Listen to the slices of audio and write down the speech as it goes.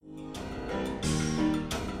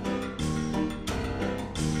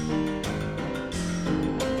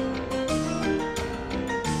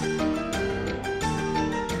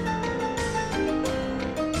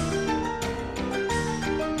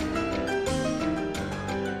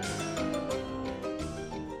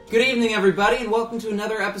Good evening, everybody, and welcome to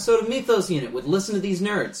another episode of Mythos Unit with Listen to These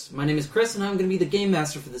Nerds. My name is Chris, and I'm going to be the Game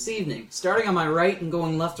Master for this evening. Starting on my right and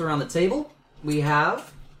going left around the table, we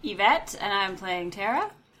have... Yvette, and I'm playing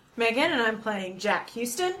Tara. Megan, and I'm playing Jack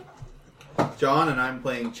Houston. John, and I'm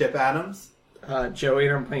playing Chip Adams. Joey,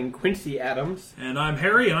 and I'm playing Quincy Adams. And I'm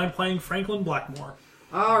Harry, and I'm playing Franklin Blackmore.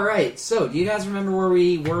 Alright, so do you guys remember where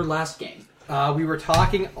we were last game? We were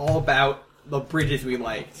talking all about the bridges we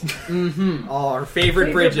liked. Mm-hmm. All our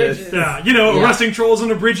favorite bridges. Yeah, arresting trolls on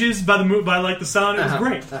the bridges by the sound. It was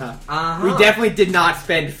great. We definitely did not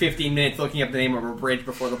spend 15 minutes looking up the name of a bridge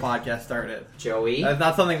before the podcast started. Joey? That's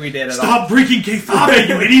not something we did at all. Stop breaking kayfabe,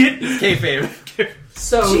 you idiot! Kayfabe.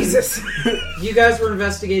 So, Jesus. You guys were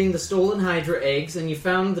investigating the stolen Hydra eggs, and you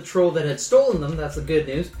found the troll that had stolen them. That's the good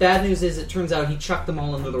news. Bad news is it turns out he chucked them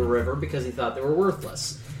all into the river because he thought they were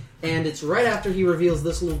worthless. And it's right after he reveals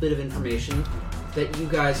this little bit of information that you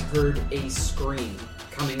guys heard a scream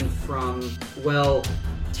coming from,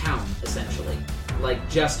 town, essentially. Like,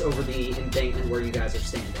 just over the embankment where you guys are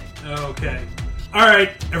standing. Okay.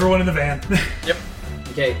 Alright, everyone in the van. Yep.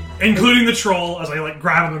 Okay. Including the troll, as I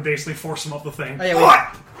grab him and basically force him up the thing. Oh,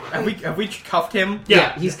 yeah, have we cuffed him?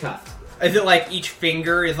 Yeah, he's cuffed. Is it like each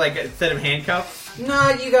finger is like a set of handcuffs? Nah,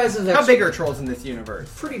 you guys have How big are trolls in this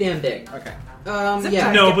universe? Pretty damn big. Okay.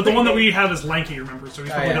 Yeah. No, but the one that we have is lanky, remember? So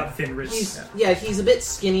he's probably yeah. got thin wrists. He's a bit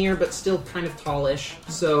skinnier, but still kind of tallish.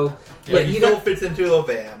 So, But he still fits into the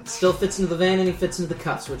van. Still fits into the van, and he fits into the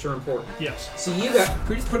cuffs, which are important. Yes. So you got... Could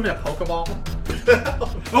we just put him in a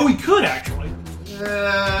Pokeball? Oh, we could, actually.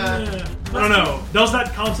 I don't know. Does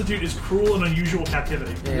that constitute as cruel and unusual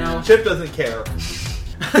captivity? Yeah. No. Chip doesn't care.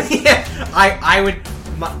 Yeah, I would...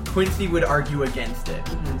 Quincy would argue against it.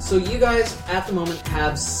 So you guys, at the moment,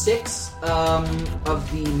 have 6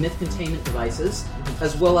 of the myth containment devices,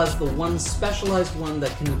 as well as the one specialized one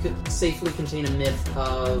that can safely contain a myth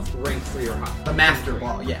of rank 3 or higher. The Master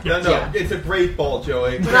Ball, yeah. No, Yeah. it's a Great Ball,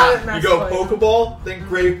 Joey. We're not at You go Master Ball. Pokeball, then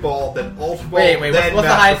Great Ball, then Ultra Ball, Wait, then what's the Master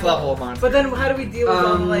highest Ball. level of monster? But then how do we deal with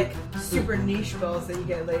all the, super niche balls that you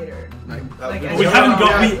get later? We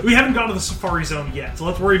haven't gotten to the Safari Zone yet, so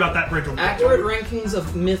let's worry about that bridge. Accurate rankings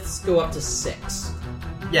of myths go up to 6.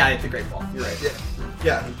 Yeah, it's a Great Ball. You're right.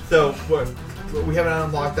 Yeah, so we haven't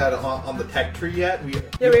unlocked that on the tech tree yet. We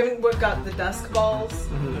haven't got the dusk balls,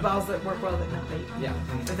 the balls that work well at night. Yeah.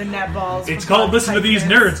 Or the net balls. It's called Listen to These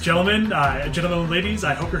Nerds, gentlemen. Gentlemen and ladies,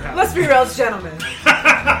 I hope you're happy. Let's be real, gentlemen.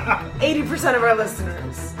 80% of our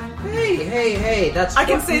listeners. Hey, that's... I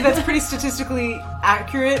can say that's pretty statistically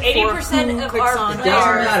accurate. 80% of our It doesn't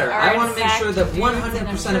matter. are I want in to make sure that fact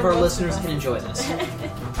 100% of our listeners can enjoy this.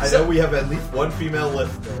 I know we have at least one female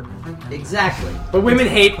listener. Exactly. But women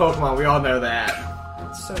hate Pokemon, we all know that.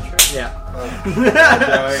 It's so true. Yeah.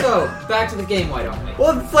 So, back to the game, why don't we?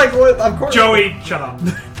 Well, it's like, of course. Joey, shut up.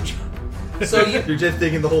 So You're just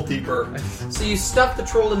digging the hole deeper. So you stuff the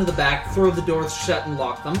troll into the back, throw the doors shut and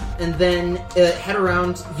lock them, and then head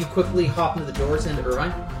around, you quickly hop into the doors into Irvine.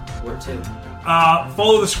 Where to?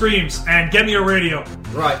 Follow the screams and get me a radio.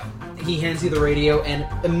 Right. He hands you the radio, and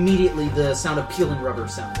immediately the sound of peeling rubber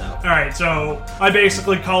sounds out. Alright, so I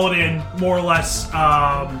basically call it in, more or less,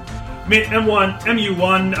 MU1,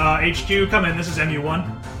 HQ, come in, this is MU1.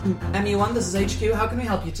 MU1, this is HQ, how can we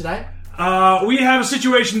help you today? We have a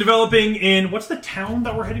situation developing in, what's the town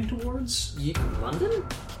that we're heading towards? London?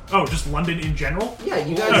 Oh, just London in general? Yeah,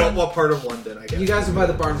 you guys... What part of London, I guess? You guys are by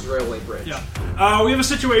the Barnes Railway Bridge. Yeah. We have a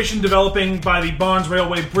situation developing by the Barnes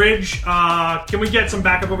Railway Bridge. Can we get some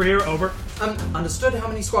backup over here? Over. Understood. How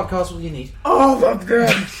many squad cars will you need? Oh, that's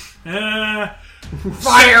good.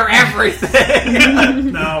 Fire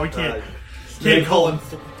everything. No, we can't. Can't call him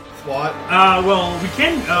SWAT? Well, we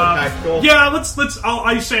can, tactical? Yeah, let's,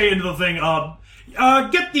 I say into the thing,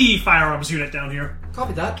 get the firearms unit down here.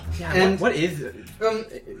 Copy that. Yeah, and what is it?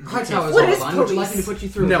 Hightower's What on is the line. Would you like me to police? put you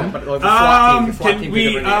through? No, him? but the SWAT Can team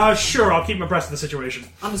we, could have sure, I'll keep my abreast of the situation.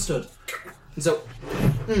 Understood. So,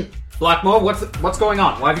 Blackmore, what's going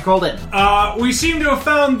on? Why have you called in? We seem to have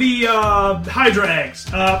found the, Hydra eggs.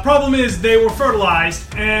 Problem is, they were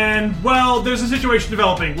fertilized, and, well, there's a situation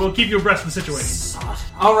developing. We'll keep you abreast of the situation.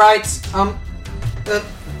 Alright,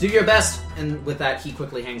 do your best. And with that, he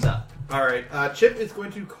quickly hangs up. Alright, Chip is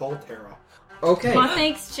going to call Tara. Okay. Well,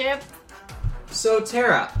 thanks, Chip. So,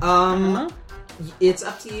 Tara, it's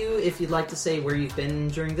up to you if you'd like to say where you've been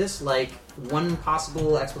during this. Like, one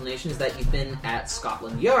possible explanation is that you've been at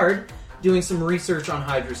Scotland Yard doing some research on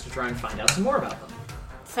Hydras to try and find out some more about them.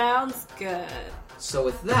 Sounds good. So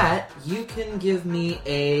with that, you can give me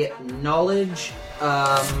a knowledge,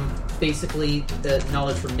 basically the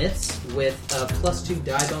knowledge for myths with a +2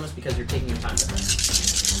 die bonus because you're taking your time with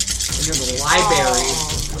this. Into the library.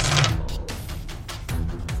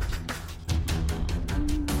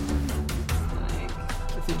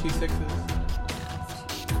 Let's see, 2 6s.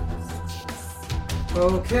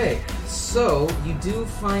 Okay, so you do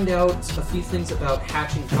find out a few things about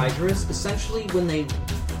hatching hydras. Essentially, when they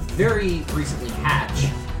very recently hatch,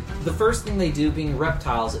 the first thing they do, being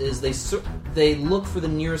reptiles, is they look for the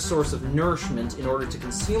nearest source of nourishment in order to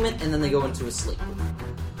consume it, and then they go into a sleep.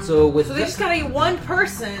 So they just gotta eat one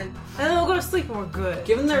person, and then they'll go to sleep and we're good.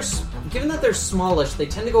 Given that they're smallish, they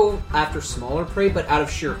tend to go after smaller prey, but out of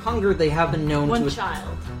sheer hunger, they have been known One to...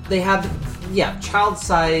 child. They have,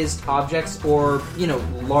 child-sized objects or,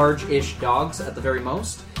 large-ish dogs at the very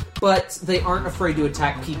most. But they aren't afraid to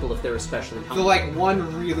attack people if they're especially hungry. So, like,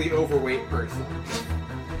 one really overweight person.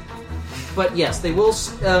 But yes, they will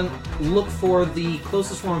look for the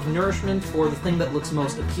closest form of nourishment or the thing that looks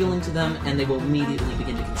most appealing to them, and they will immediately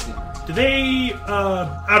begin to consume it. Do they,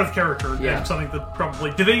 out of character, Yeah. and something that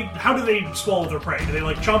probably... How do they swallow their prey? Do they,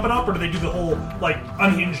 chomp it up, or do they do the whole,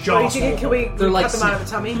 unhinged jaw Wait, swallow? can we They're like cut them out of the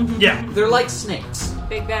tummy? Yeah. They're like snakes.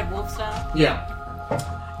 Big bad wolf style. Yeah.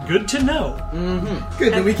 Good to know.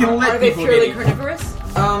 Good, then we can let Are they people purely get it. carnivorous?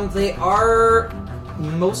 They are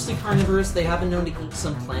mostly carnivorous. They have been known to eat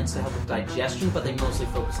some plants to help with digestion, but they mostly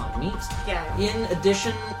focus on meat. Yeah. In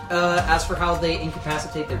addition, as for how they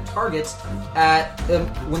incapacitate their targets,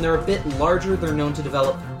 when they're a bit larger, they're known to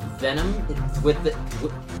develop venom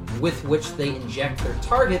with which they inject their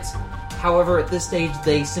targets. However, at this stage,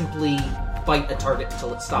 they simply bite a target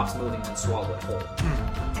until it stops moving and swallow it whole.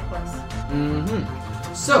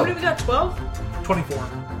 How So, many we got? 12? 24.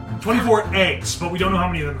 24 eggs, but we don't know how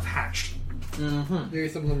many of them have hatched. Maybe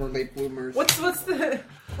some of them are late bloomers. What's the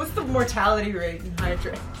mortality rate in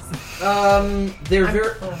hydras?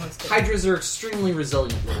 Hydras are extremely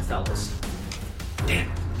resilient little fellows.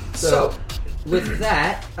 Damn. So, with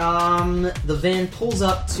that, the van pulls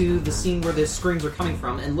up to the scene where the screams are coming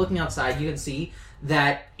from, and looking outside, you can see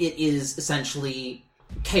that it is essentially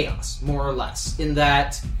chaos, more or less, in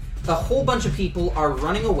that a whole bunch of people are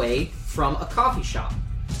running away from a coffee shop.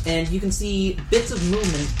 And you can see bits of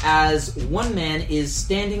movement as one man is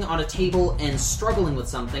standing on a table and struggling with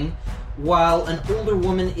something, while an older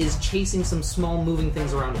woman is chasing some small moving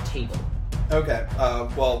things around a table. Okay.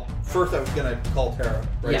 Well, first I was gonna call Tara,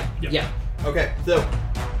 right? Yeah. Okay. So.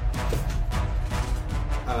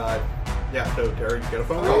 So Tara, you got a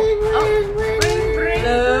phone call.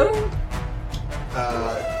 Hello?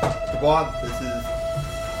 Squad, this is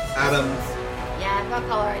Adams. Yeah, I've got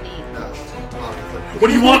caller ID. Obviously. What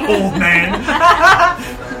do you want, old man?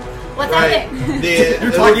 What's Right. happening?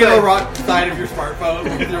 You're talking on the wrong side of your smartphone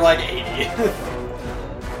because you're like 80.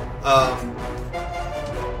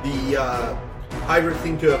 The Hydras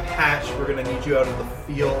seem to have hatched. We're going to need you out in the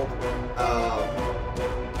field.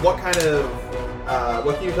 What can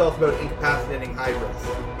you tell us about incapacitating Hydras?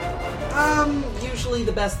 Usually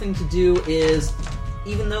the best thing to do is,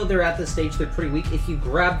 even though they're at this stage, they're pretty weak. If you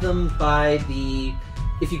grab them behind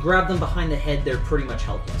the head, they're pretty much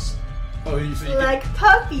helpless. Oh, so you can, Like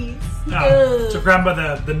puppies. So grab by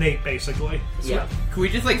the nape, basically. Yeah. can we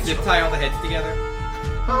just zip tie all the heads together?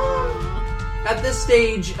 At this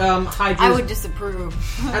stage, Hydras. I would disapprove.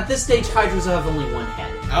 At this stage, Hydras have only one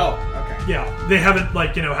head. Oh, okay. Yeah, they haven't,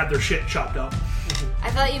 had their shit chopped up.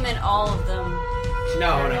 I thought you meant all of them.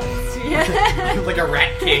 No. Yeah. It's like a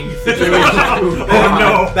rat king situation. Oh,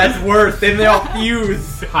 no. That's worse. Then they all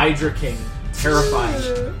fuse. Hydra King. Terrifying.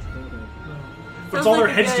 But it's all their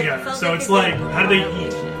heads together, so it's like, how do they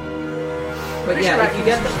eat? But Pretty yeah, sure if you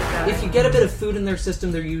get them, if you get a bit of food in their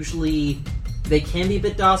system, they can be a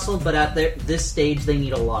bit docile, but at this stage, they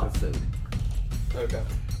need a lot of food. Okay.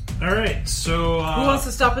 Alright, so... Who wants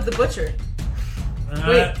to stop at the butcher?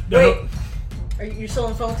 no. Wait. Are you still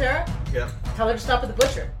on the phone with Tara? Yeah. Tell her to stop at the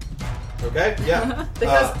butcher. Okay. Yeah.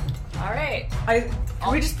 Because Alright.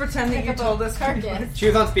 can we just pretend that Pick you up told a us? carcass. She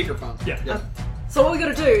was on speakerphone. Yeah. So what we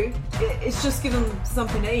gotta do is just give them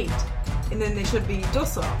something to eat, and then they should be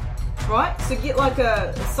docile, right? So get like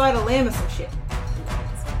a side of lamb or some shit.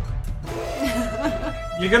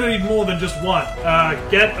 You're gonna need more than just one.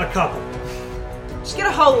 Get a couple. Just get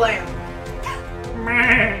a whole lamb.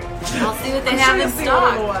 I'll see what they I'm have sure in you'll see one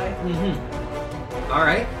on the stock. way.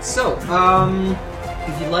 Alright, so,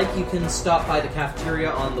 if you'd like, you can stop by the cafeteria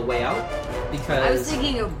on the way out, because... I was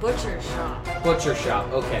thinking of butcher shop. Butcher shop,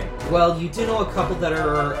 okay. Well, you do know a couple that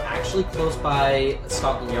are actually close by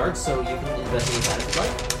Scotland Yard, so you can investigate that if you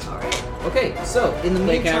like. Alright. Okay, so, in the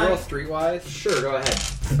Wait, can I roll meantime... streetwise? Sure, go ahead.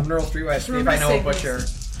 I'm gonna roll streetwise, see if remember I know a saving butcher.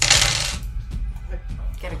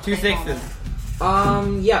 Get a 2 quick 6s.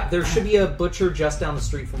 Yeah, there should be a butcher just down the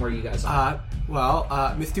street from where you guys are.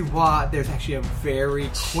 Mr. Dubois, there's actually a very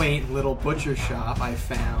quaint little butcher shop I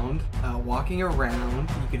found. Walking around,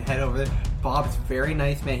 you can head over there. Bob's a very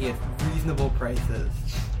nice man. He has reasonable prices.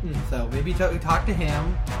 So maybe talk to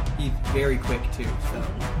him. He's very quick too. So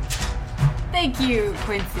Thank you,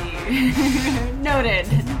 Quincy. Noted.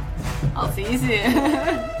 I'll see you soon.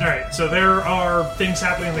 Alright, so there are things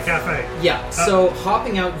happening in the cafe. Yeah, so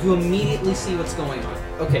hopping out, you immediately see what's going on.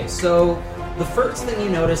 Okay, so the first thing you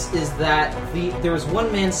notice is that there's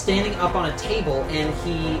one man standing up on a table, and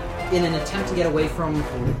he, in an attempt to get away from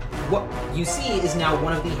what you see is now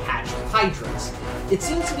one of the hatched hydras. It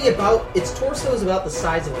seems to be its torso is about the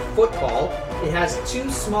size of a football. It has two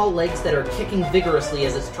small legs that are kicking vigorously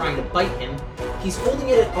as it's trying to bite him. He's holding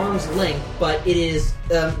it at arm's length, but it is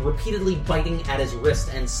repeatedly biting at his wrist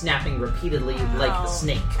and snapping repeatedly like a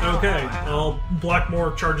snake. Okay, well,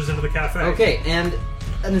 Blackmore charges into the cafe. Okay, and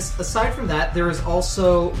aside from that, there is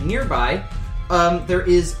also nearby, there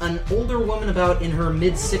is an older woman about in her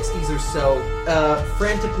mid-60s or so,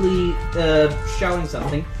 frantically shouting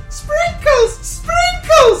something. Sprinkles!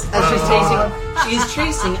 Sprinkles! As she's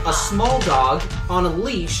chasing a small dog on a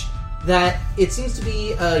leash that it seems to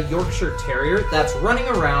be a Yorkshire Terrier that's running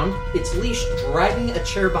around, its leash dragging a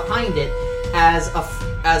chair behind it as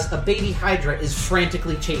a baby Hydra is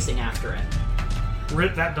frantically chasing after it.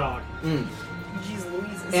 Rip that dog. Jeez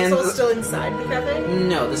Louise. Is And this all the- still inside the cafe?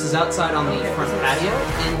 No, this is outside on the front patio,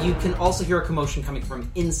 and you can also hear a commotion coming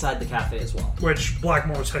from inside the cafe as well. Which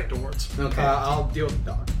Blackmore is heading towards. Okay. I'll deal with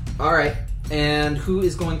the dog. All right. And who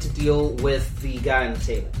is going to deal with the guy on the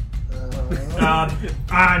table?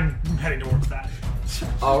 I'm heading towards that.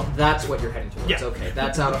 Oh, that's what you're heading towards. Yeah. Okay,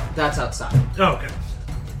 that's outside. Oh, okay.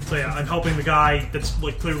 So yeah, I'm helping the guy that's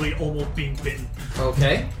like clearly almost being bitten.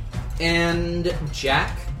 Okay. And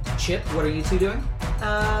Jack, Chip, what are you two doing?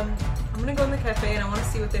 I'm gonna go in the cafe and I want to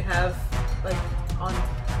see what they have,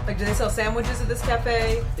 do they sell sandwiches at this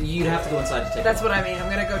cafe? You'd have to go inside to take. That's what I mean. I'm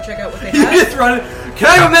gonna go check out what they Just have. run. Can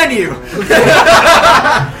I have a menu?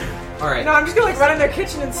 All right. No, I'm just gonna run in their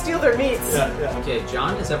kitchen and steal their meats. Yeah. Okay,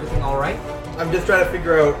 John, is everything all right? I'm just trying to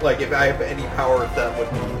figure out if I have any powers that would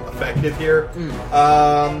be effective here.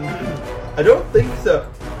 I don't think so.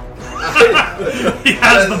 He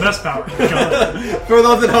has the best power. God. For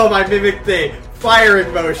those at home, I mimicked the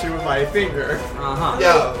firing motion with my finger. Uh-huh.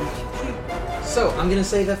 Yeah. So, I'm going to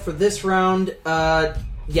say that for this round,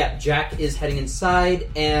 Jack is heading inside,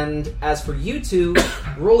 and as for you two,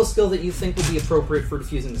 roll a skill that you think would be appropriate for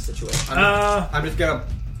diffusing the situation. I'm just gonna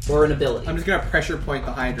pressure point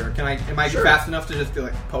the Hydra. Am I Sure. fast enough to just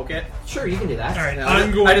poke it? Sure, you can do that. All right, No,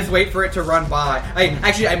 I'm going. I just wait for it to run by. I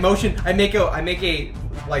make a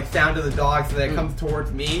sound to the dog so that it comes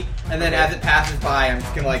towards me, and then as it passes by, I'm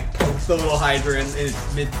just gonna poke the little Hydra in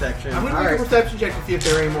its midsection. I'm going to All make right. a perception check to see if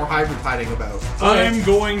there are any more hydras hiding about. I'm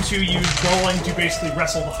going to use brawling to basically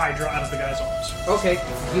wrestle the Hydra out of the guy's arms. Okay,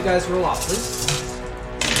 you guys roll off, please.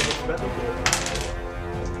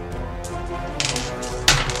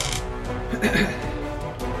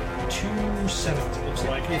 270 looks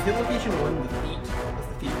like. Is hit location 1 the feet? That's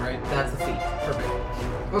the feet, right? That's the feat. Perfect.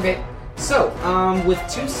 Okay, so, with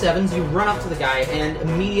 2 7s, you run up to the guy, and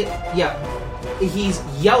he's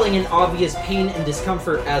yelling in obvious pain and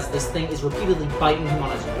discomfort as this thing is repeatedly biting him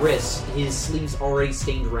on his wrist. His sleeve's already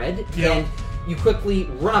stained red, Yeah. and you quickly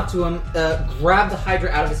run up to him, grab the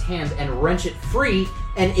Hydra out of his hand, and wrench it free,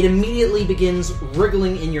 and it immediately begins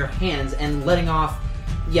wriggling in your hands and letting off,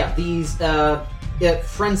 these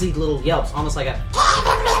frenzied little yelps, almost like a...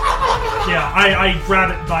 Yeah, I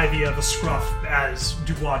grab it by the scruff as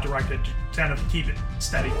Dubois directed to kind of keep it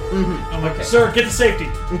steady. I'm like, Okay. sir, get to safety.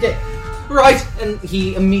 Okay, right, and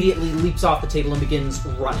he immediately leaps off the table and begins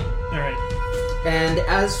running. All right. And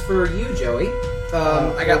as for you, Joey,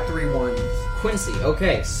 I got 3 1s. Quincy.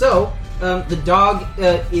 Okay, so the dog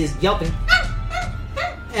is yelping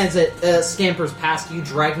as it scampers past you,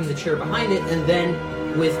 dragging the chair behind it, and then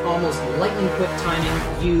with almost lightning quick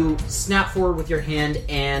timing, you snap forward with your hand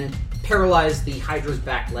and paralyze the Hydra's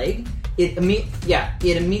back leg. It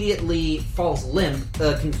immediately falls limp,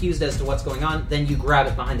 confused as to what's going on. Then you grab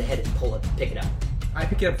it behind the head and pick it up. I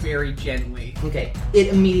pick it up very gently. Okay, it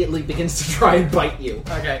immediately begins to try and bite you.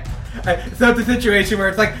 Okay. So it's a situation where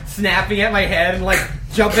it's snapping at my head and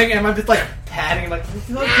jumping, and I'm just patting, it's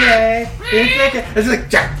okay. It's okay. It's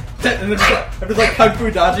just and then I'm just kung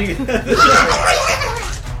fu dodging.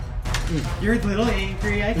 You're a little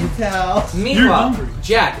angry, I can tell. Meanwhile, hungry.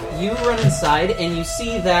 Jack, you run inside and you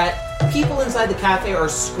see that people inside the cafe are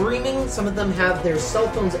screaming. Some of them have their cell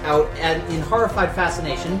phones out and in horrified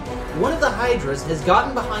fascination. One of the Hydras has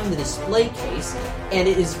gotten behind the display case and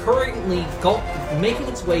it is currently making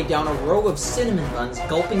its way down a row of cinnamon buns,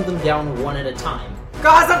 gulping them down one at a time.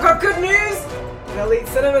 Guys, I've got good news! They'll eat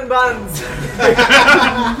cinnamon buns.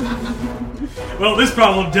 Well, this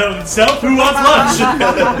problem dealt with itself. Who wants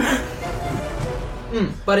lunch?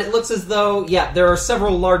 But it looks as though, there are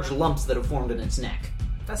several large lumps that have formed in its neck.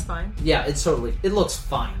 That's fine. Yeah, it looks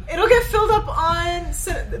fine. It'll get filled up on...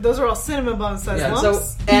 Those are all cinnamon bun sized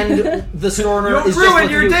lumps. And the store owner You'll is ruin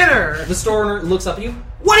just your dinner! The store owner looks up at you.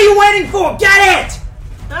 What are you waiting for? Get it!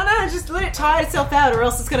 No, just let it tire itself out or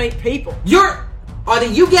else it's gonna eat people. Either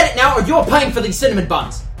you get it now or you're paying for these cinnamon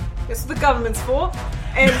buns. That's what the government's for.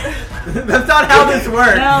 And... That's not how this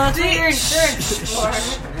works. No, that's what your insurance is for.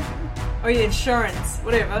 Oh, your insurance.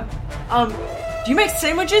 Whatever. Do you make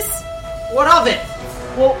sandwiches? What of it?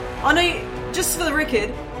 Well, I know, just for the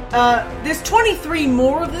record, there's 23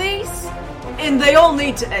 more of these, and they all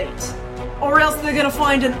need to eat. Or else they're gonna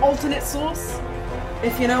find an alternate source,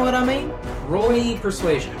 if you know what I mean. Roll me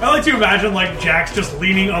persuasion. I like to imagine Jack's just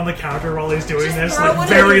leaning on the counter while he's doing this, throw one of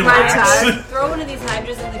very these lax. hydras- Throw one of these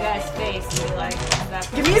hydras in the guy's face and be like,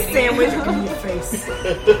 Give me a sandwich, give me your face.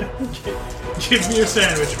 Give me a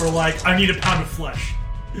sandwich, or I need a pound of flesh.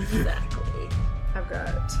 Exactly. I've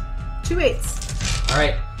got 2 8s.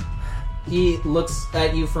 Alright. He looks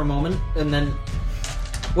at you for a moment, and then...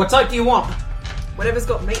 What type do you want? Whatever's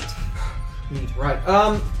got meat. Meat, right.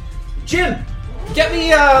 Jim! Get me,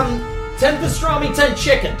 10 pastrami, 10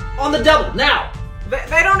 chicken. On the double, now!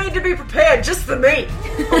 They don't need to be prepared, just the meat.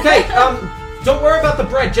 Okay, don't worry about the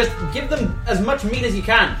bread. Just give them as much meat as you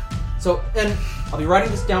can. So, and I'll be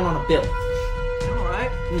writing this down on a bill.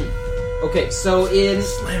 Alright. Okay, so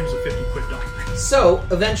Slams a 50 quid dollar. So,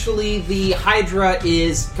 eventually the Hydra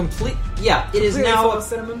is complete... Yeah, it is Really full now... of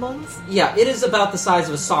cinnamon buns? Yeah, it is about the size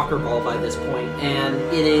of a soccer ball by this point, and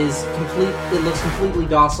it is it looks completely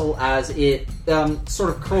docile as it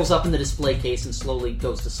sort of curls up in the display case and slowly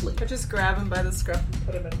goes to sleep. I just grab him by the scruff and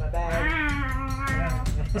put him in my bag.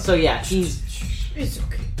 So yeah, he's... It's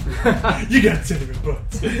okay. You got cinnamon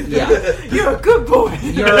buns. Yeah. You're a good boy.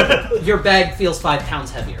 Your bag feels 5 pounds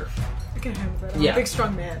heavier. I can handle that. I'm Yeah. a big,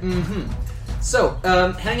 strong man. So,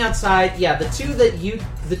 heading outside,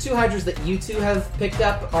 the two Hydras that you two have picked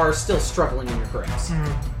up are still struggling in your grasp.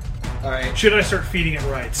 Alright. Should I start feeding it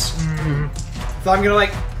rights? So I'm gonna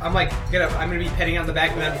be petting on the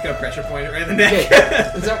back, and then I'm just gonna pressure point it right in the neck.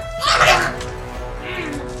 Okay. Is that-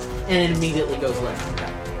 and it immediately goes limp.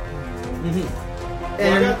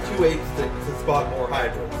 Well, I got 2 8s to spot more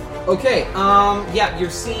Hydras. Okay, you're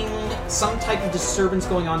seeing some type of disturbance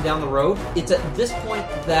going on down the road. It's at this point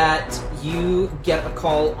that you get a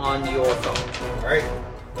call on your phone. Alright.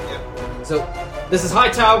 Yep. So, this is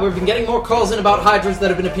Hightower. We've been getting more calls in about Hydras that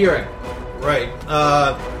have been appearing. Right.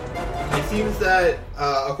 It seems that,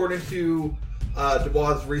 according to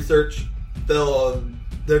Dubois' research,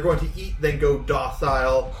 they're going to eat, then go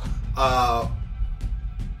docile.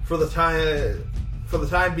 For the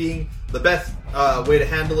time being, the best way to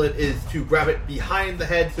handle it is to grab it behind the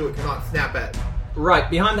head so it cannot snap at. Right,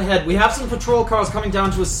 behind the head. We have some patrol cars coming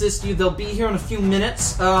down to assist you. They'll be here in a few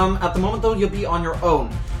minutes. At the moment, though, you'll be on your own.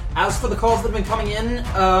 As for the calls that have been coming in,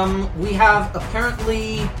 we have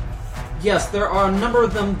apparently... Yes, there are a number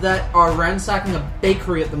of them that are ransacking a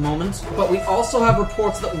bakery at the moment, but we also have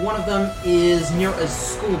reports that one of them is near a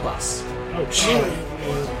school bus. Oh, shit.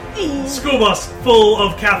 School bus full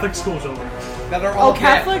of Catholic school children. That are all Oh,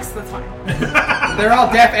 Catholics? That's fine. deaf. They're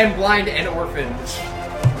all deaf and blind and orphaned.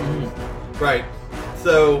 Right.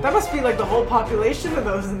 So... That must be like the whole population of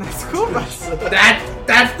those in that school bus.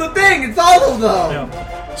 That's the thing. It's all of them.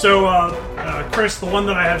 Yeah. So, Chris, the one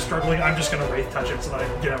that I have struggling, I'm just gonna wraith touch it so that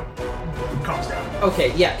it calms down.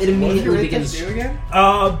 Okay, yeah, it What does your immediately Wraith begins... Touch do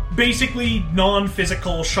again? Basically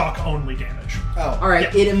non-physical shock-only damage. Oh.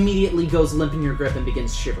 Alright, Yeah. it immediately goes limp in your grip and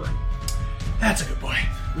begins shivering. That's a good boy.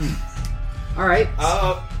 Alright.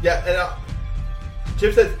 Yeah, and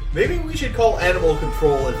Chip says, maybe we should call animal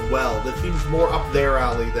control as well. That seems more up their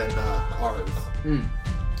alley than ours.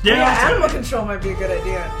 Yeah, Animal control might be a good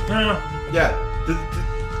idea. Yeah.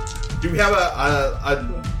 Do we have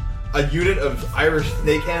a unit of Irish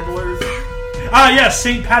snake handlers? Yes,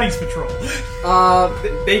 St. Patty's Patrol.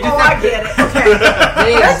 They just Oh, have I get it. Okay.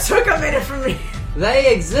 They, That took a minute for me.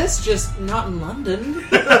 they exist, just not in London.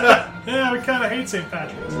 Yeah, we kind of hate St.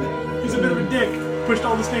 Patrick's. He's a bit of a dick. Pushed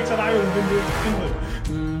all the snakes out of Ireland into England.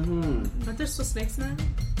 Aren't there still snakes now?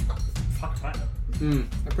 Fuck, I know. I'm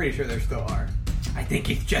pretty sure there still are. I think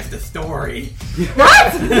it's just a story.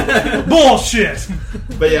 Bullshit!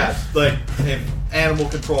 But yeah, like animal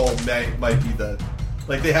control might be the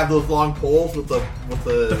like they have those long poles with the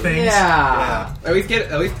things. Yeah. At least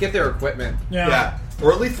get their equipment. Yeah.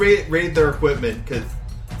 Or at least raid their equipment, because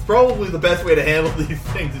it's probably the best way to handle these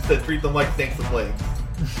things is to treat them like snakes and plagues.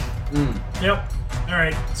 Yep.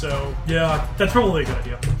 Alright, so, yeah, that's probably a good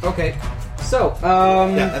idea. Okay. So,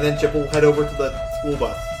 Yeah, and then Chip will head over to the school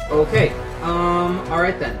bus. Okay.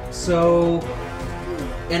 Alright then. So,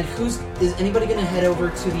 and is anybody gonna head over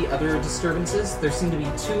to the other disturbances? There seem to be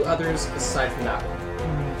 2 others aside from that one.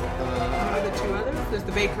 What are the 2 others? There's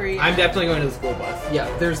the bakery. I'm definitely going to the school bus. Yeah,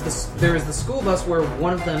 there is the school bus where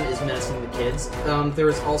one of them is menacing the kids. There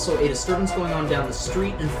is also a disturbance going on down the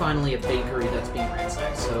street, and finally a bakery that's being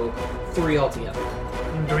ransacked. So 3 altogether.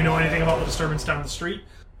 Do we know anything about the disturbance down the street?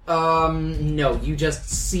 No. You just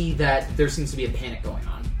see that there seems to be a panic going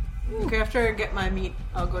on. Okay, after I get my meat,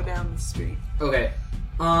 I'll go down the street. Okay.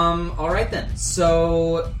 Alright then.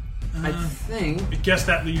 So, I think... I guess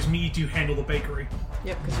that leaves me to handle the bakery.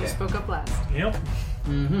 Yep, because you spoke up last. Yep.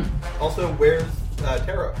 Also, where's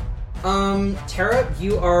Tara? Tara,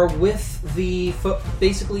 you are with the...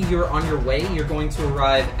 Basically, you're on your way. You're going to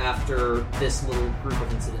arrive after this little group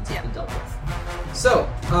of incidents have been dealt with. So,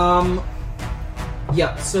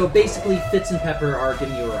 yeah, so basically Fitz and Pepper are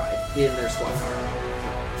giving you a ride in their squad car.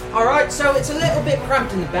 Alright, so it's a little bit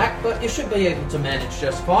cramped in the back, but you should be able to manage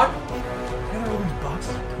just fine.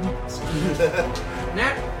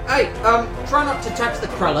 Now, hey, try not to touch the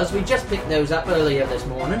crullers. We just picked those up earlier this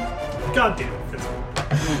morning. God damn it, Fitz.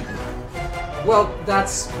 Well,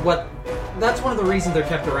 that's one of the reasons they're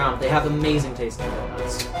kept around. They have amazing tasting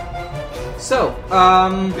donuts. So,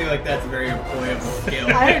 I feel like that's a very employable skill.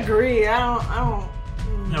 I agree. I don't.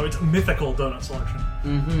 No, it's mythical donut selection.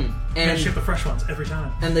 And ship the fresh ones every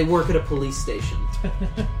time. And they work at a police station.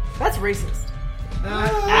 That's racist.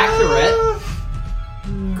 Accurate.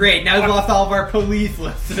 Great, now we've lost all of our police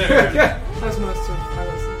listeners. That's most of our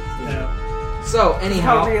listeners. Yeah. So, How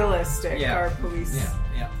anyhow, realistic Yeah. our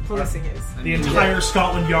policing is. The entire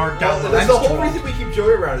Scotland Yard down That's the whole reason we keep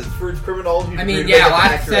Joey around is for his criminology. I mean, degree to yeah, make it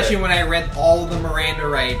last accurate. session when I read all the Miranda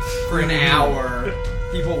rights for an hour,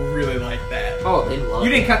 people really liked that. oh, they love You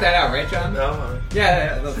it. didn't cut that out, right, John? No.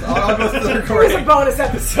 Yeah, I'll go to the It was a recording. bonus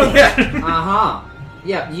episode. Uh-huh.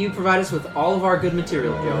 Yeah, you provide us with all of our good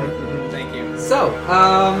material, Joey. Thank you. So,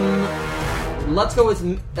 let's go with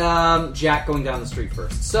Jack going down the street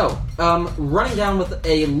first. So, running down with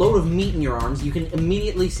a load of meat in your arms, you can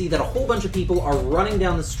immediately see that a whole bunch of people are running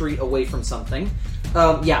down the street away from something.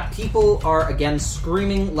 Yeah, people are, again,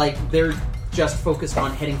 screaming like they're just focused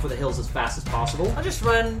on heading for the hills as fast as possible. I'll just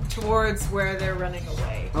run towards where they're running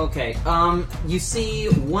away. Okay, you see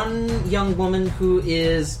one young woman who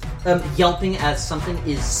is yelping as something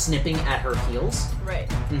is snipping at her heels.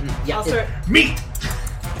 Right. Yeah, I'll start. Meat!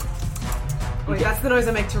 Wait, that's the noise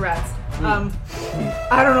I make to rats.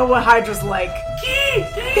 I don't know what Hydra's like.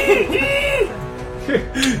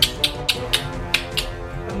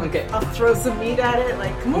 okay. I'll throw some meat at it.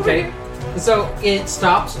 Like, come over Okay. here. So it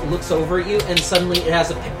stops, looks over at you, and suddenly it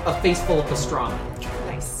has a face full of pastrami.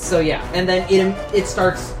 Nice. So yeah, and then it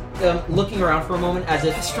starts looking around for a moment as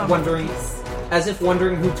if Pastrami wondering,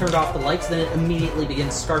 piece. who turned off the lights. Then it immediately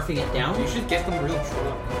begins scarfing it down. You should get them real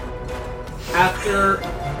drunk. After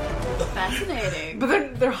Fascinating.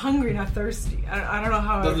 But they're hungry, not thirsty. I don't know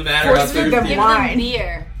how. Doesn't matter how Force feed them thirsty. Give wine. them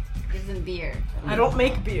beer. Give them beer. I don't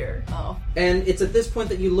make beer. Oh. and it's at this point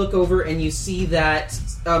that you look over and you see that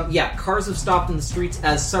cars have stopped in the streets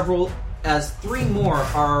as 3 more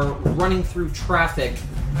are running through traffic.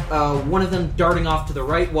 One of them darting off to the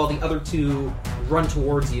right, while the other 2 run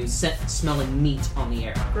towards you, smelling meat on the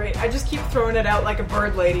air. Great. I just keep throwing it out like a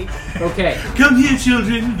bird lady. Okay, Come here,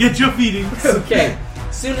 children. Get your feedings. okay.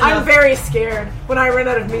 Soon enough, I'm very scared. When I run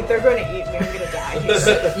out of meat, they're going to eat me. I'm going to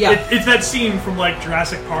die. yeah. It's that scene from like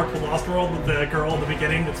Jurassic Park: The Lost World with the girl at the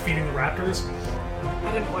beginning that's feeding the raptors.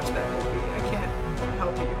 I didn't watch that movie. I can't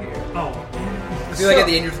help you here. Oh, I feel like at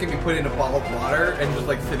the end you're just gonna be put in a bottle of water and just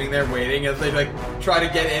like sitting there waiting as they like try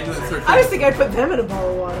to get into the circle. I was thinking I'd put them in a bowl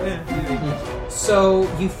of water. So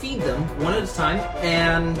you feed them one at a time,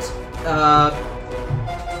 and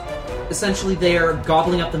essentially they are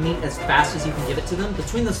gobbling up the meat as fast as you can give it to them.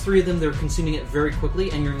 Between the 3 of them, they're consuming it very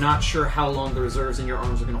quickly, and you're not sure how long the reserves in your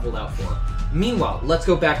arms are going to hold out for. Meanwhile, let's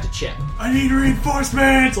go back to Chip. I need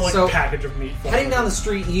reinforcements. Like So, a package of meat. Heading down the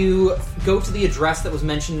street, you go to the address that was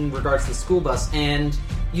mentioned in regards to the school bus, and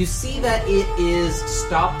you see that it is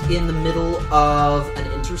stopped in the middle of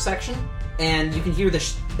an intersection, and you can hear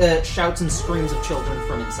the shouts and screams of children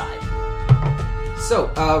from inside. So,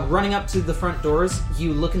 running up to the front doors,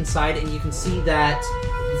 you look inside and you can see that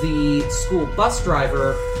the school bus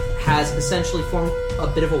driver has essentially formed a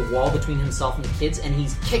bit of a wall between himself and the kids, and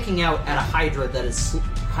he's kicking out at a Hydra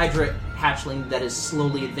hatchling that is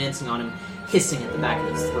slowly advancing on him, hissing at the back of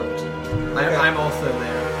his throat. I'm also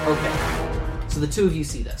there. Okay. So the two of you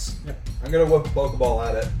see this. I'm gonna whip a Pokeball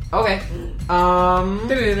at it. Okay.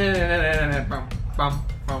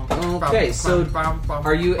 Okay, so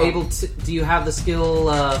are you able to... Do you have the skill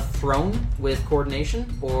thrown with coordination,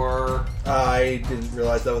 or... I didn't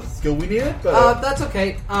realize that was a skill we needed, but... that's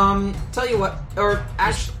okay. Tell you what, or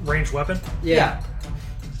actually... Ranged weapon? Yeah.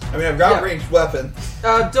 I mean, I've got Yeah. a ranged weapon.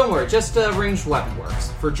 Don't worry, just a ranged weapon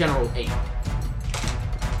works for general aim.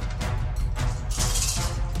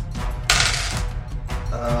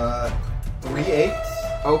 Three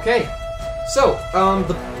 8s. Okay. So,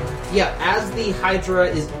 as the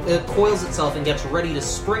Hydra coils itself and gets ready to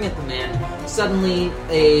spring at the man, suddenly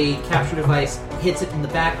a capture device hits it in the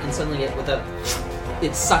back, and suddenly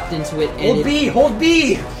it's sucked into it. And Hold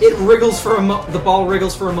B! It wriggles for the ball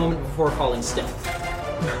wriggles for a moment before falling still.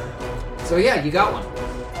 So yeah, you got one.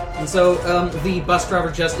 And so the bus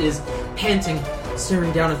driver just is panting,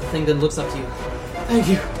 staring down at the thing, then looks up to you.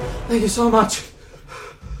 Thank you so much.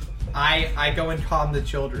 I go and calm the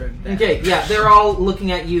children. Okay, yeah, they're all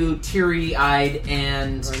looking at you, teary-eyed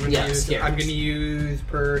and scared. I'm gonna use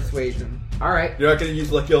persuasion. All right. You're not gonna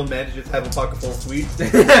use Lucky Old Man to just have a pocket full of sweets?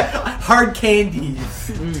 Hard candies.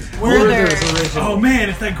 Where there? Werther's original. Oh man,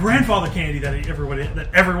 it's that grandfather candy that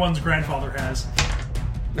everyone's grandfather has.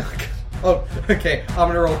 Oh, okay. I'm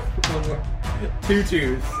gonna roll one more. 2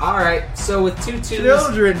 2s. All right. So with 2 2s,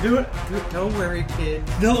 Children, do it. Don't worry, kids.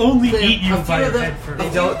 They'll only They- eat you a few by your of them- head first. They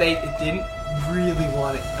don't. They didn't really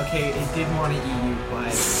want it. Okay, it did want to eat you,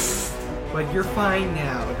 but you're fine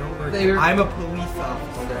now. Don't worry. They're- I'm a police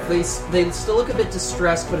officer. they still look a bit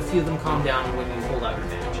distressed, but a few of them calm down when you hold out your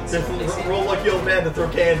badge. And see Just what they see. roll Lucky Old Man to throw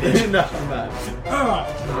candy. no, I'm not.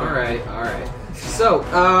 All right. So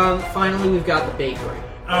finally, we've got the bakery.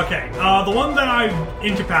 Okay, the one that I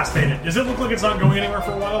incapacitated, does it look like it's not going anywhere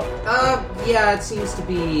for a while? Yeah, it seems to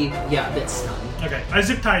be a bit stunned. Okay, I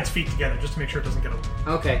zip tie its feet together just to make sure it doesn't get away.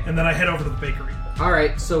 Okay. And then I head over to the bakery. All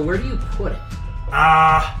right. So where do you put it?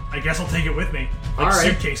 I guess I'll take it with me. Like All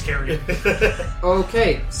right. suitcase carrying.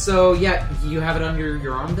 Okay. So yeah, you have it under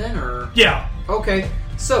your arm then, or? Yeah. Okay,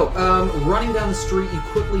 so, running down the street, you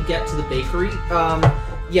quickly get to the bakery.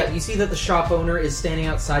 You see that the shop owner is standing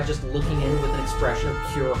outside just looking in with an expression of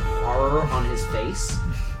pure horror on his face.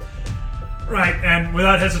 Right, and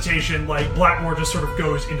without hesitation, Blackmore just sort of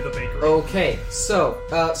goes into the bakery. Okay, so,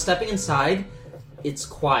 stepping inside, it's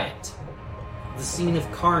quiet. The scene of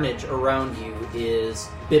carnage around you is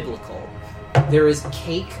biblical. There is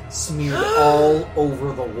cake smeared all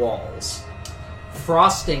over the walls.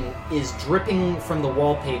 Frosting is dripping from the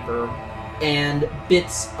wallpaper, and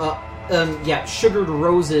bits sugared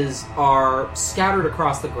roses are scattered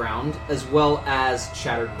across the ground, as well as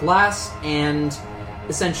shattered glass and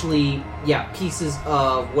essentially, pieces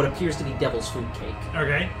of what appears to be devil's food cake.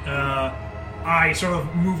 Okay, I sort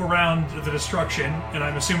of move around the destruction, and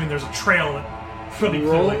I'm assuming there's a trail that pretty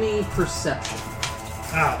Roll clearly... me perception.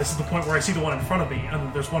 This is the point where I see the one in front of me, and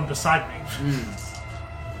then there's one beside me.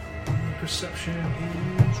 Perception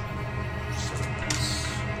is...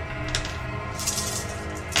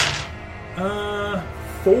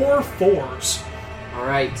 4 4s.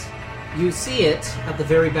 Alright. You see it at the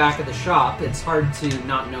very back of the shop. It's hard to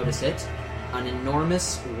not notice it. An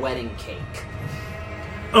enormous wedding cake.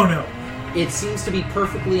 Oh no. It seems to be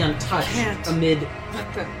perfectly untouched Can't. amid...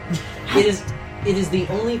 It is the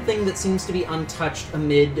only thing that seems to be untouched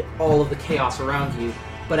amid all of the chaos around you.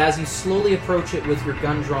 But as you slowly approach it with your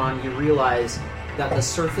gun drawn, you realize that the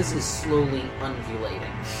surface is slowly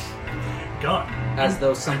undulating, Gun. as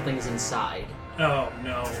though something's inside. Oh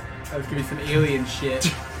no. That was gonna be some alien shit.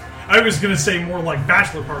 I was gonna say more like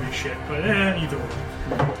bachelor party shit, but either way.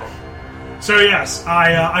 So yes,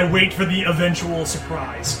 I wait for the eventual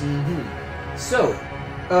surprise. So,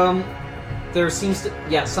 there seems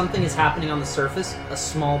to... something is happening on the surface. A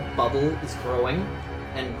small bubble is growing,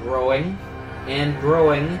 and growing, and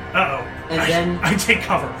growing. Uh-oh. And then- I take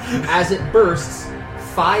cover. As it bursts,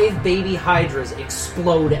 5 baby hydras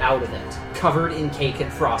explode out of it, covered in cake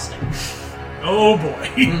and frosting. Oh boy.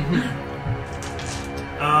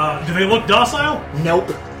 Do they look docile?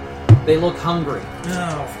 Nope. They look hungry.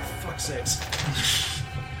 Oh, for fuck's sakes.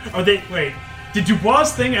 Are they... Wait. Did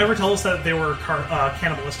Dubois' thing ever tell us that they were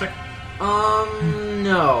cannibalistic?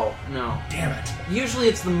 No. Damn it. Usually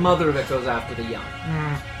it's the mother that goes after the young.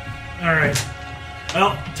 Alright.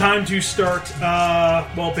 Well, time to start,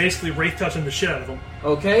 basically Wraith touching the shit out of them.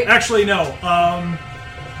 Okay. Actually, no.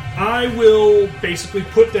 I will basically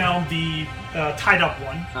put down the tied up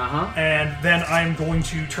one, and then I'm going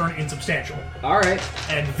to turn insubstantial. Alright.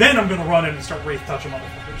 And then I'm going to run in and start Wraith touching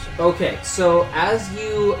motherfuckers. Okay, so as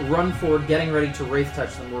you run forward, getting ready to Wraith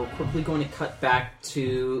touch them, we're quickly going to cut back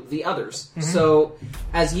to the others. So,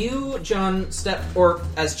 as you, John,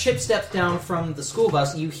 as Chip steps down from the school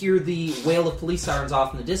bus, you hear the wail of police sirens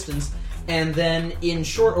off in the distance, and then, in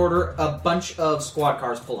short order, a bunch of squad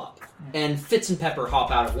cars pull up. And Fitz and Pepper hop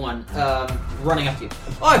out of one, running up to you.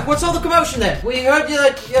 Oi, what's all the commotion then? We heard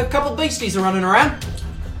a couple beasties are running around.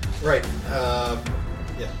 Right.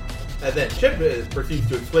 And then Chip proceeds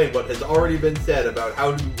to explain what has already been said about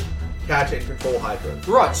how to catch and control hydras.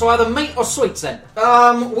 Right, so either meat or sweets then.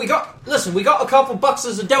 We got a couple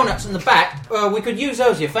boxes of donuts in the back. We could use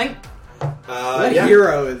those, you think?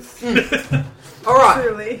 Heroes. Alright.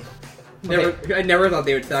 Truly. I never thought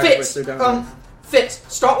they would sacrifice their donuts. Fitz,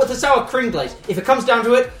 start with the sour cream glaze. If it comes down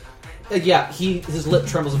to it, his lip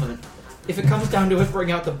trembles a minute. If it comes down to it,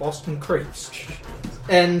 bring out the Boston crepes.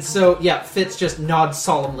 And so, Fitz just nods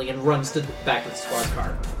solemnly and runs to the back of the squad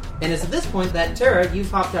car. And it's at this point that, Tara,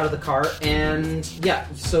 you've hopped out of the car, and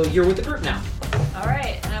so you're with the group now.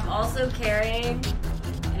 Alright, and I'm also carrying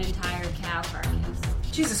an entire cow carcass.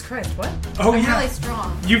 Jesus Christ, what? Oh, I'm yeah. really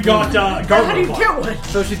strong. You've got How do garlic you cloth. get one?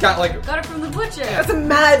 So she's got like... Got it from the butcher. That's a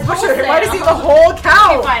mad butcher. Wholesale. Why does he have a whole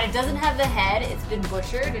cow? Okay, fine. It doesn't have the head. It's been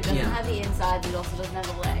butchered. It doesn't Yeah. have the insides. It also doesn't have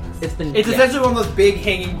the legs. It's essentially one of those big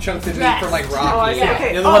hanging chunks of meat from like Rocky. Oh, I see. Yeah. Okay.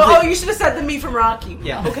 You know, the ones that- You should have said the meat from Rocky.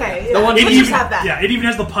 Yeah. Okay. The one- It Butchers even, have that. Yeah, it even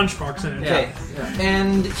has the punch marks in it. Okay.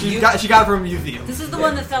 And She got it from a museum. This is the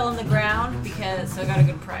one that fell on the ground so I got a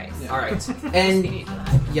good price. Alright. You And, need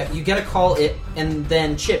that. you get a call, and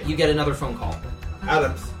then, Chip, you get another phone call.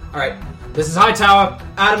 Adams. Alright. This is Hightower.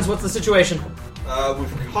 Adams, what's the situation?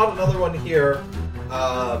 We've caught another one here.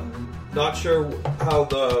 Not sure how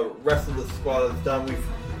the rest of the squad is done. We've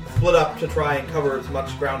split up to try and cover as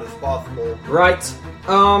much ground as possible. Right.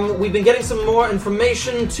 We've been getting some more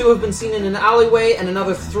information. 2 have been seen in an alleyway, and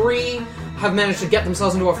another 3 have managed to get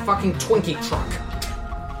themselves into a fucking Twinkie truck.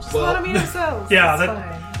 Just let them eat themselves. Yeah, It's that-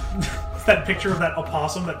 fine. That picture of that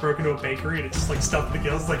opossum that broke into a bakery and it just like stuffed the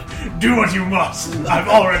gills. Like, do what you must. I've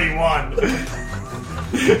already won.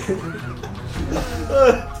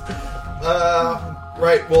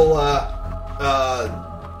 Right, we'll,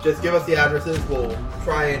 just give us the addresses. We'll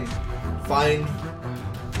try and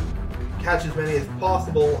catch as many as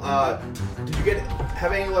possible. Did you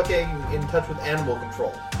have any luck getting in touch with animal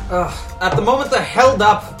control? At the moment, they're held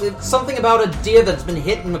up. It's something about a deer that's been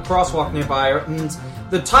hit in the crosswalk nearby, and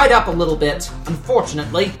they're tied up a little bit,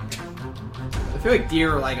 unfortunately. I feel like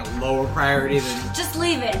deer are like a lower priority than... Just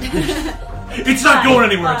leave it. It's not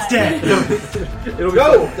going anywhere. It's dead. It'll be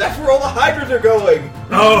No! That's where all the hydras are going!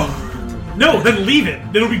 Oh. No, then leave it.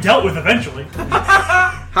 It'll be dealt with eventually.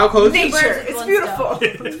 How close? Nature. Birds It's with beautiful.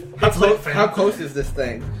 That's lit, fam. How close is this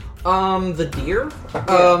thing? The deer?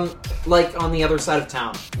 Like on the other side of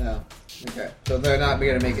town. No. Okay. So they're not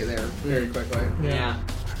going to make it there very quickly. Yeah.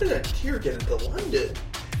 How did that deer get into London?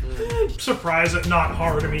 Surprise it, not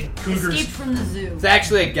hard. I mean, cougars. Escaped from the zoo. It's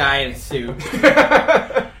actually a guy in a suit.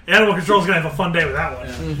 Animal control's gonna have a fun day with that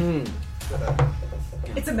one.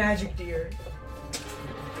 It's a magic deer.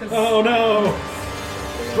 Oh no!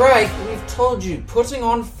 Right, we've told you, putting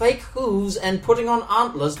on fake hooves and putting on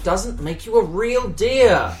antlers doesn't make you a real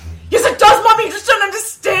deer. Yes, it does, Mommy. You just don't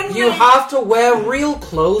understand You me. have to wear real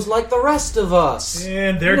clothes like the rest of us.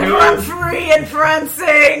 And there I'm goes. free and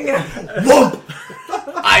prancing. Whoop!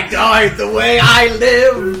 I died the way I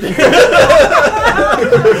lived!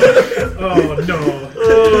 Oh no!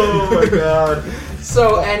 Oh my god.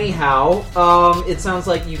 So anyhow, it sounds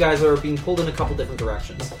like you guys are being pulled in a couple different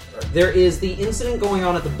directions. There is the incident going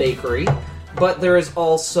on at the bakery, but there is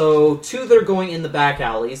also 2 that are going in the back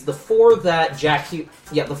alleys. The 4 that Jack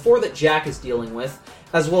is dealing with,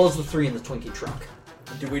 as well as the 3 in the Twinkie truck.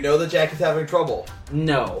 Do we know that Jack is having trouble?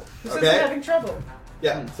 No. Who says Okay. I'm having trouble?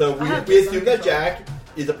 Yeah, so I have we this assume under that Jack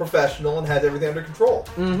is a professional and has everything under control.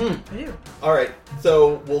 Mm-hmm. I do. Alright,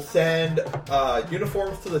 so we'll send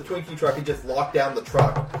uniforms to the Twinkie truck and just lock down the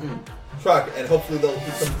truck, and hopefully they'll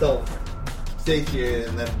keep themselves satiated,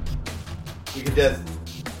 and then we can just...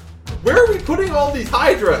 Where are we putting all these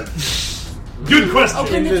hydras? Good question.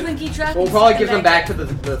 Open the Twinkie truck. We'll and probably stick give them back back to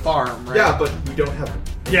the farm, right? Yeah, but we don't have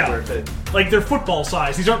Yeah. anywhere to... Like they're football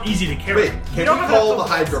size. These aren't easy to carry. Wait, can we don't have call enough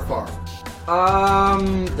the Hydra farm?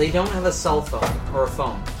 They don't have a cell phone or a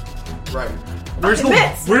phone. Right. Where's the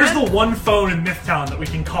Myths, Where's man. the one phone in Mythtown that we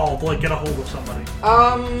can call to like get a hold of somebody?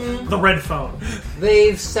 The red phone.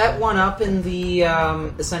 They've set one up in the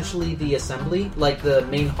essentially the assembly, like the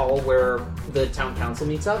main hall where the town council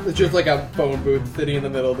meets up. It's just like a phone booth sitting in the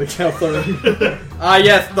middle of the council.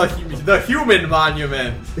 Yes, the human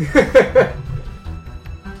monument.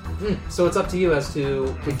 So it's up to you as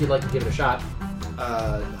to if you'd like to give it a shot.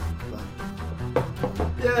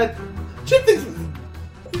 Yeah, Chip thinks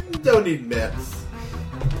you don't need myths.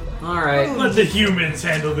 All right. Let the humans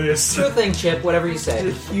handle this. Sure thing, Chip. Whatever you The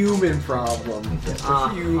say. human problem. The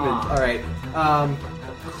human. All right.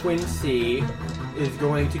 Quincy is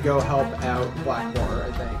going to go help out Blackmore,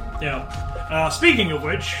 I think. Yeah. Speaking of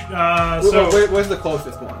which, Where's the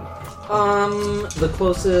closest one? The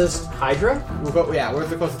closest Hydra. Where's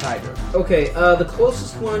the closest Hydra? Okay. The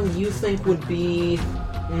closest one you think would be,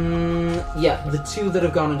 the two that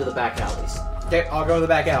have gone into the back alleys. Okay, I'll go to the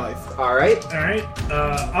back alleys. All right. all right.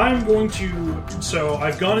 I'm going to. So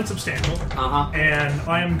I've gone in substantial, and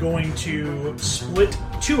I am going to split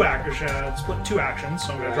two actions.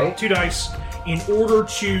 So I'm going to drop Right. 2 dice in order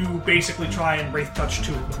to basically try and wraith touch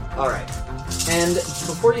 2 of them. All right. And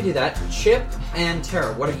before you do that, Chip and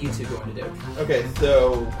Tara, what are you two going to do? Okay,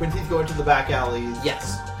 so Quincy's going to the back alleys.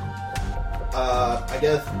 Yes. I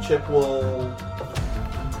guess Chip will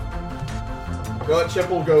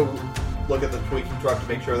go look at the Twinkie truck to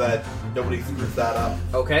make sure that nobody screws that up.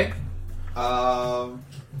 Okay. And,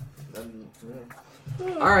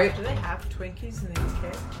 All right. Do they have Twinkies in the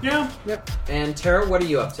UK? Yeah. Yep. And Tara, what are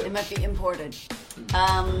you up It to? might be imported.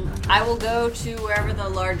 I will go to wherever the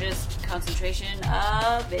largest concentration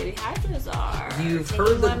of baby hydras are. You've Taking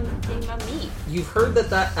heard that- taking my meat. You've heard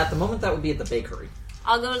that at the moment that would be at the bakery.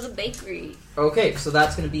 I'll go to the bakery. Okay, so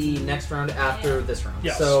that's going to be next round after this round.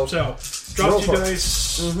 Yes. So, drop roll 2 for it.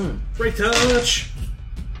 dice. Wraith touch.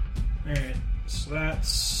 Alright. So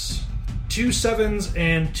that's 2 7s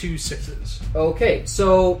and 2 6s. okay,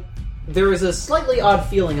 so there is a slightly odd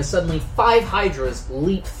feeling as suddenly 5 Hydras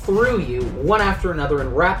leap through you, one after another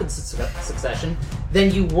in rapid succession.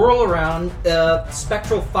 Then you whirl around,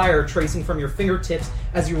 spectral fire tracing from your fingertips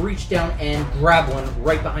as you reach down and grab one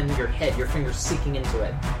right behind your head, your fingers sinking into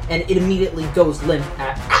it. And it immediately goes limp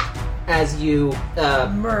as you...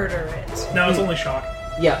 Murder it. No, it's only shock.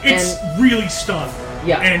 yeah, It's really stunned.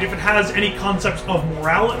 Yeah. And if it has any concepts of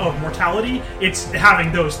mortality, it's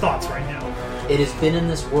having those thoughts right now. it has been in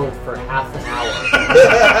this world for half an hour.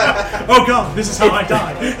 Oh god, this is how I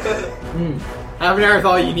die. Half an hour is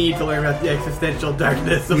all you need to learn about the existential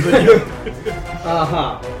darkness of the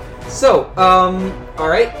So,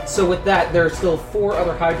 alright, so with that, there are still 4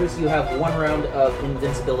 other Hydras. You have 1 round of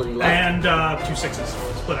invincibility left. And 2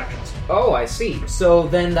 6s, split actions. Oh, I see. So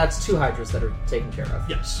then that's 2 Hydras that are taken care of.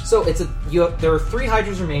 Yes. So there are 3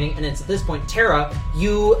 Hydras remaining, and it's at this point, Tara,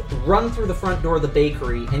 you run through the front door of the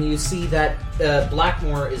bakery, and you see that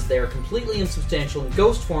Blackmore is there, completely insubstantial in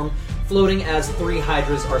ghost form, floating as 3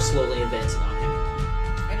 Hydras are slowly advancing on him.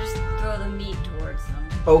 I just throw the meat towards them.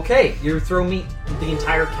 Okay, you throw meat, the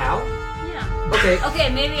entire cow? Yeah. Okay.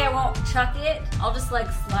 Okay, maybe I won't chuck it. I'll just like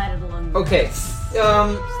slide it along. Okay.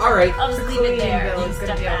 Alright. I'll just leave it there. You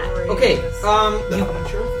step back. Okay,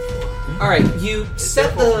 alright, you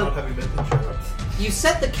set Not having been insurance. You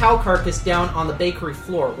set the cow carcass down on the bakery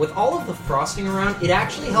floor. With all of the frosting around, it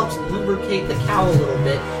actually helps lubricate the cow a little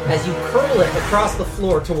bit as you curl it across the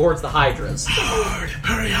floor towards the Hydras. Hard!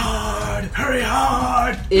 Hurry hard! Hurry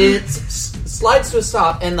hard! It slides to a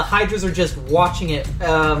stop, and the Hydras are just watching it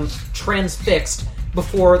transfixed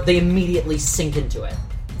before they immediately sink into it.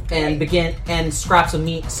 And scraps of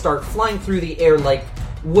meat start flying through the air like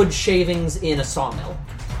wood shavings in a sawmill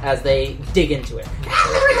as they dig into it.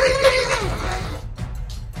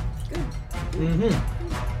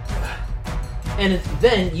 And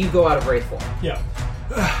then you go out of Wraith form. Yeah.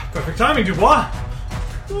 Perfect timing, Dubois.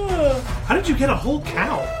 How did you get a whole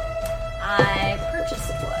cow? I purchased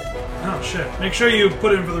one. Oh shit. Make sure you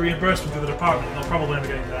put in for the reimbursement through the department. They'll probably end up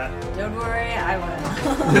getting that. Don't worry, I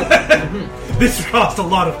will. This cost a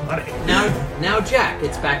lot of money. Now, Jack,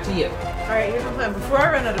 it's back to you. Alright, here's my plan. Before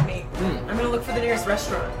I run out of meat, I'm gonna look for the nearest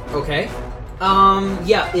restaurant. Okay.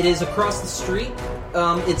 Yeah, it is across the street.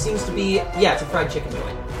 It seems to be, it's a fried chicken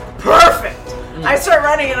joint. Perfect! I start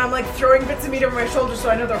running and I'm like throwing bits of meat over my shoulder so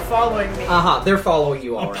I know they're following me. They're following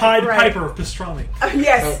you A all right. Pied Right. Piper of pastrami.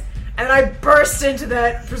 Yes! And I burst into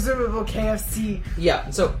that presumable KFC. Yeah,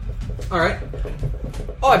 so, alright.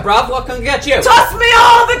 Alright, Brav, what can I get you? Toss me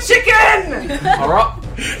all the chicken! Alright.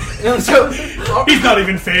 So, He's not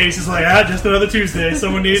even phased. He's like, just another Tuesday.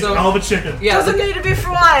 Someone needs So- all the chicken. yeah, Doesn't need to be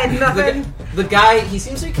fried, nothing. The guy, he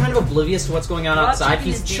seems to be kind of oblivious to what's going on Raw outside. chicken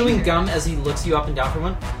He's is chewing dangerous. gum as he looks you up and down for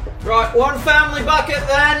one. Right, one family bucket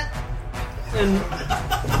then! And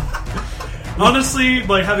Honestly,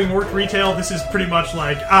 like having worked retail, this is pretty much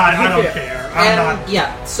like I don't care. I'm not.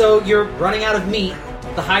 yeah, so you're running out of meat.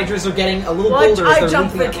 The hydras are getting a little Well, bolder as I they're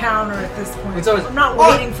jump leaping the up. counter at this point. It's always- I'm not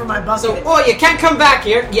Oh! waiting for my bucket. So, you can't come back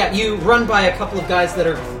here. Yeah, you run by a couple of guys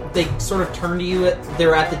that they sort of turn to you.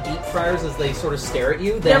 They're at the deep fryers as they sort of stare at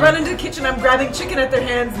you. They Then, run into the kitchen. I'm grabbing chicken at their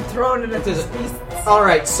hands and throwing it at There's these a- beasts. All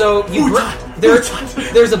right, so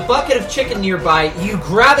there's a bucket of chicken nearby. You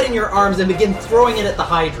grab it in your arms and begin throwing it at the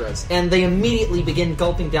hydras, and they immediately begin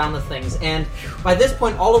gulping down the things. And by this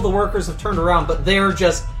point, all of the workers have turned around, but they're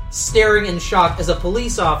just staring in shock as a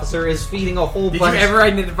police officer is feeding a whole Did bunch. you ever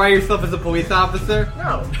identify yourself as a police officer?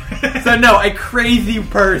 No. So no, a crazy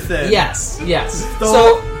person. Yes.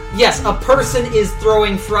 So, yes, a person is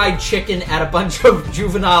throwing fried chicken at a bunch of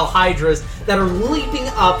juvenile hydras that are leaping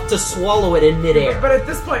up to swallow it in midair. But at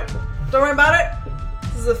this point, don't worry about it.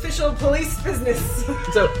 This is official police business.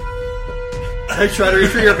 So, I try to reach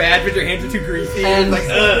for your badge, but your hands are too greasy. and Like,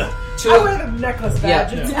 ugh. I wear the necklace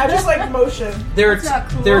badge. Yeah. I just like motion. there That's not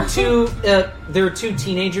cool. are two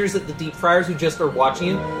teenagers at the deep fryers who just are watching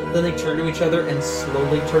you. Then they turn to each other and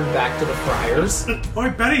slowly turn back to the fryers. All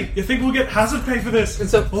right, Betty, you think we'll get hazard pay for this? And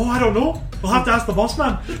so- I don't know. We'll have to ask the boss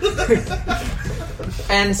man.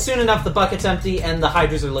 And soon enough, the bucket's empty, and the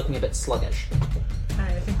hydras are looking a bit sluggish.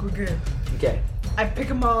 Alright, I think we're good. Okay. I pick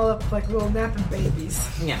them all up like little napping babies.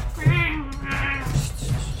 Yeah.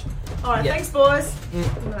 Alright, Yeah. thanks, boys. And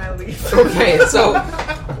then I leave. Okay.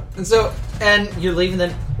 And you're leaving.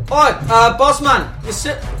 Then, boss man,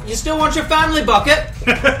 you still want your family bucket?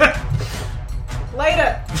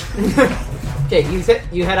 Later. Okay.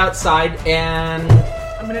 You head outside, and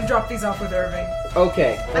I'm gonna drop these off with Irving.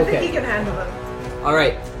 okay. I think he can handle them. All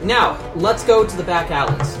right. Now let's go to the back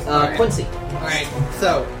alleys. right. Quincy. Alright,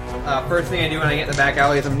 so, first thing I do when I get in the back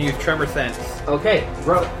alley is I'm gonna use Tremor Sense. Okay.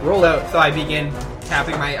 Roll it. So I begin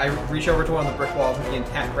tapping I reach over to one of the brick walls and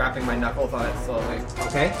begin rapping my knuckles on it slowly.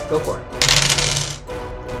 Okay. Go for it.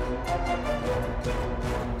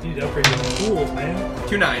 You need to upgrade your tools, man.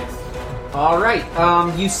 2 9s. All right.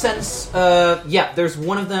 You sense. There's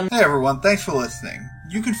one of them. Hey everyone, thanks for listening.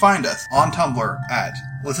 You can find us on Tumblr at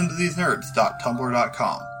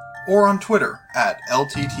listentothesenerds.tumblr.com or on Twitter at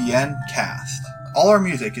LTTNcast. All our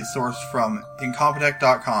music is sourced from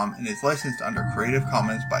Incompetech.com and is licensed under Creative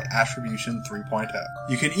Commons by Attribution 3.0.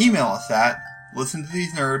 You can email us at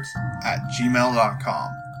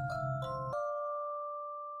listentothesenerds@gmail.com.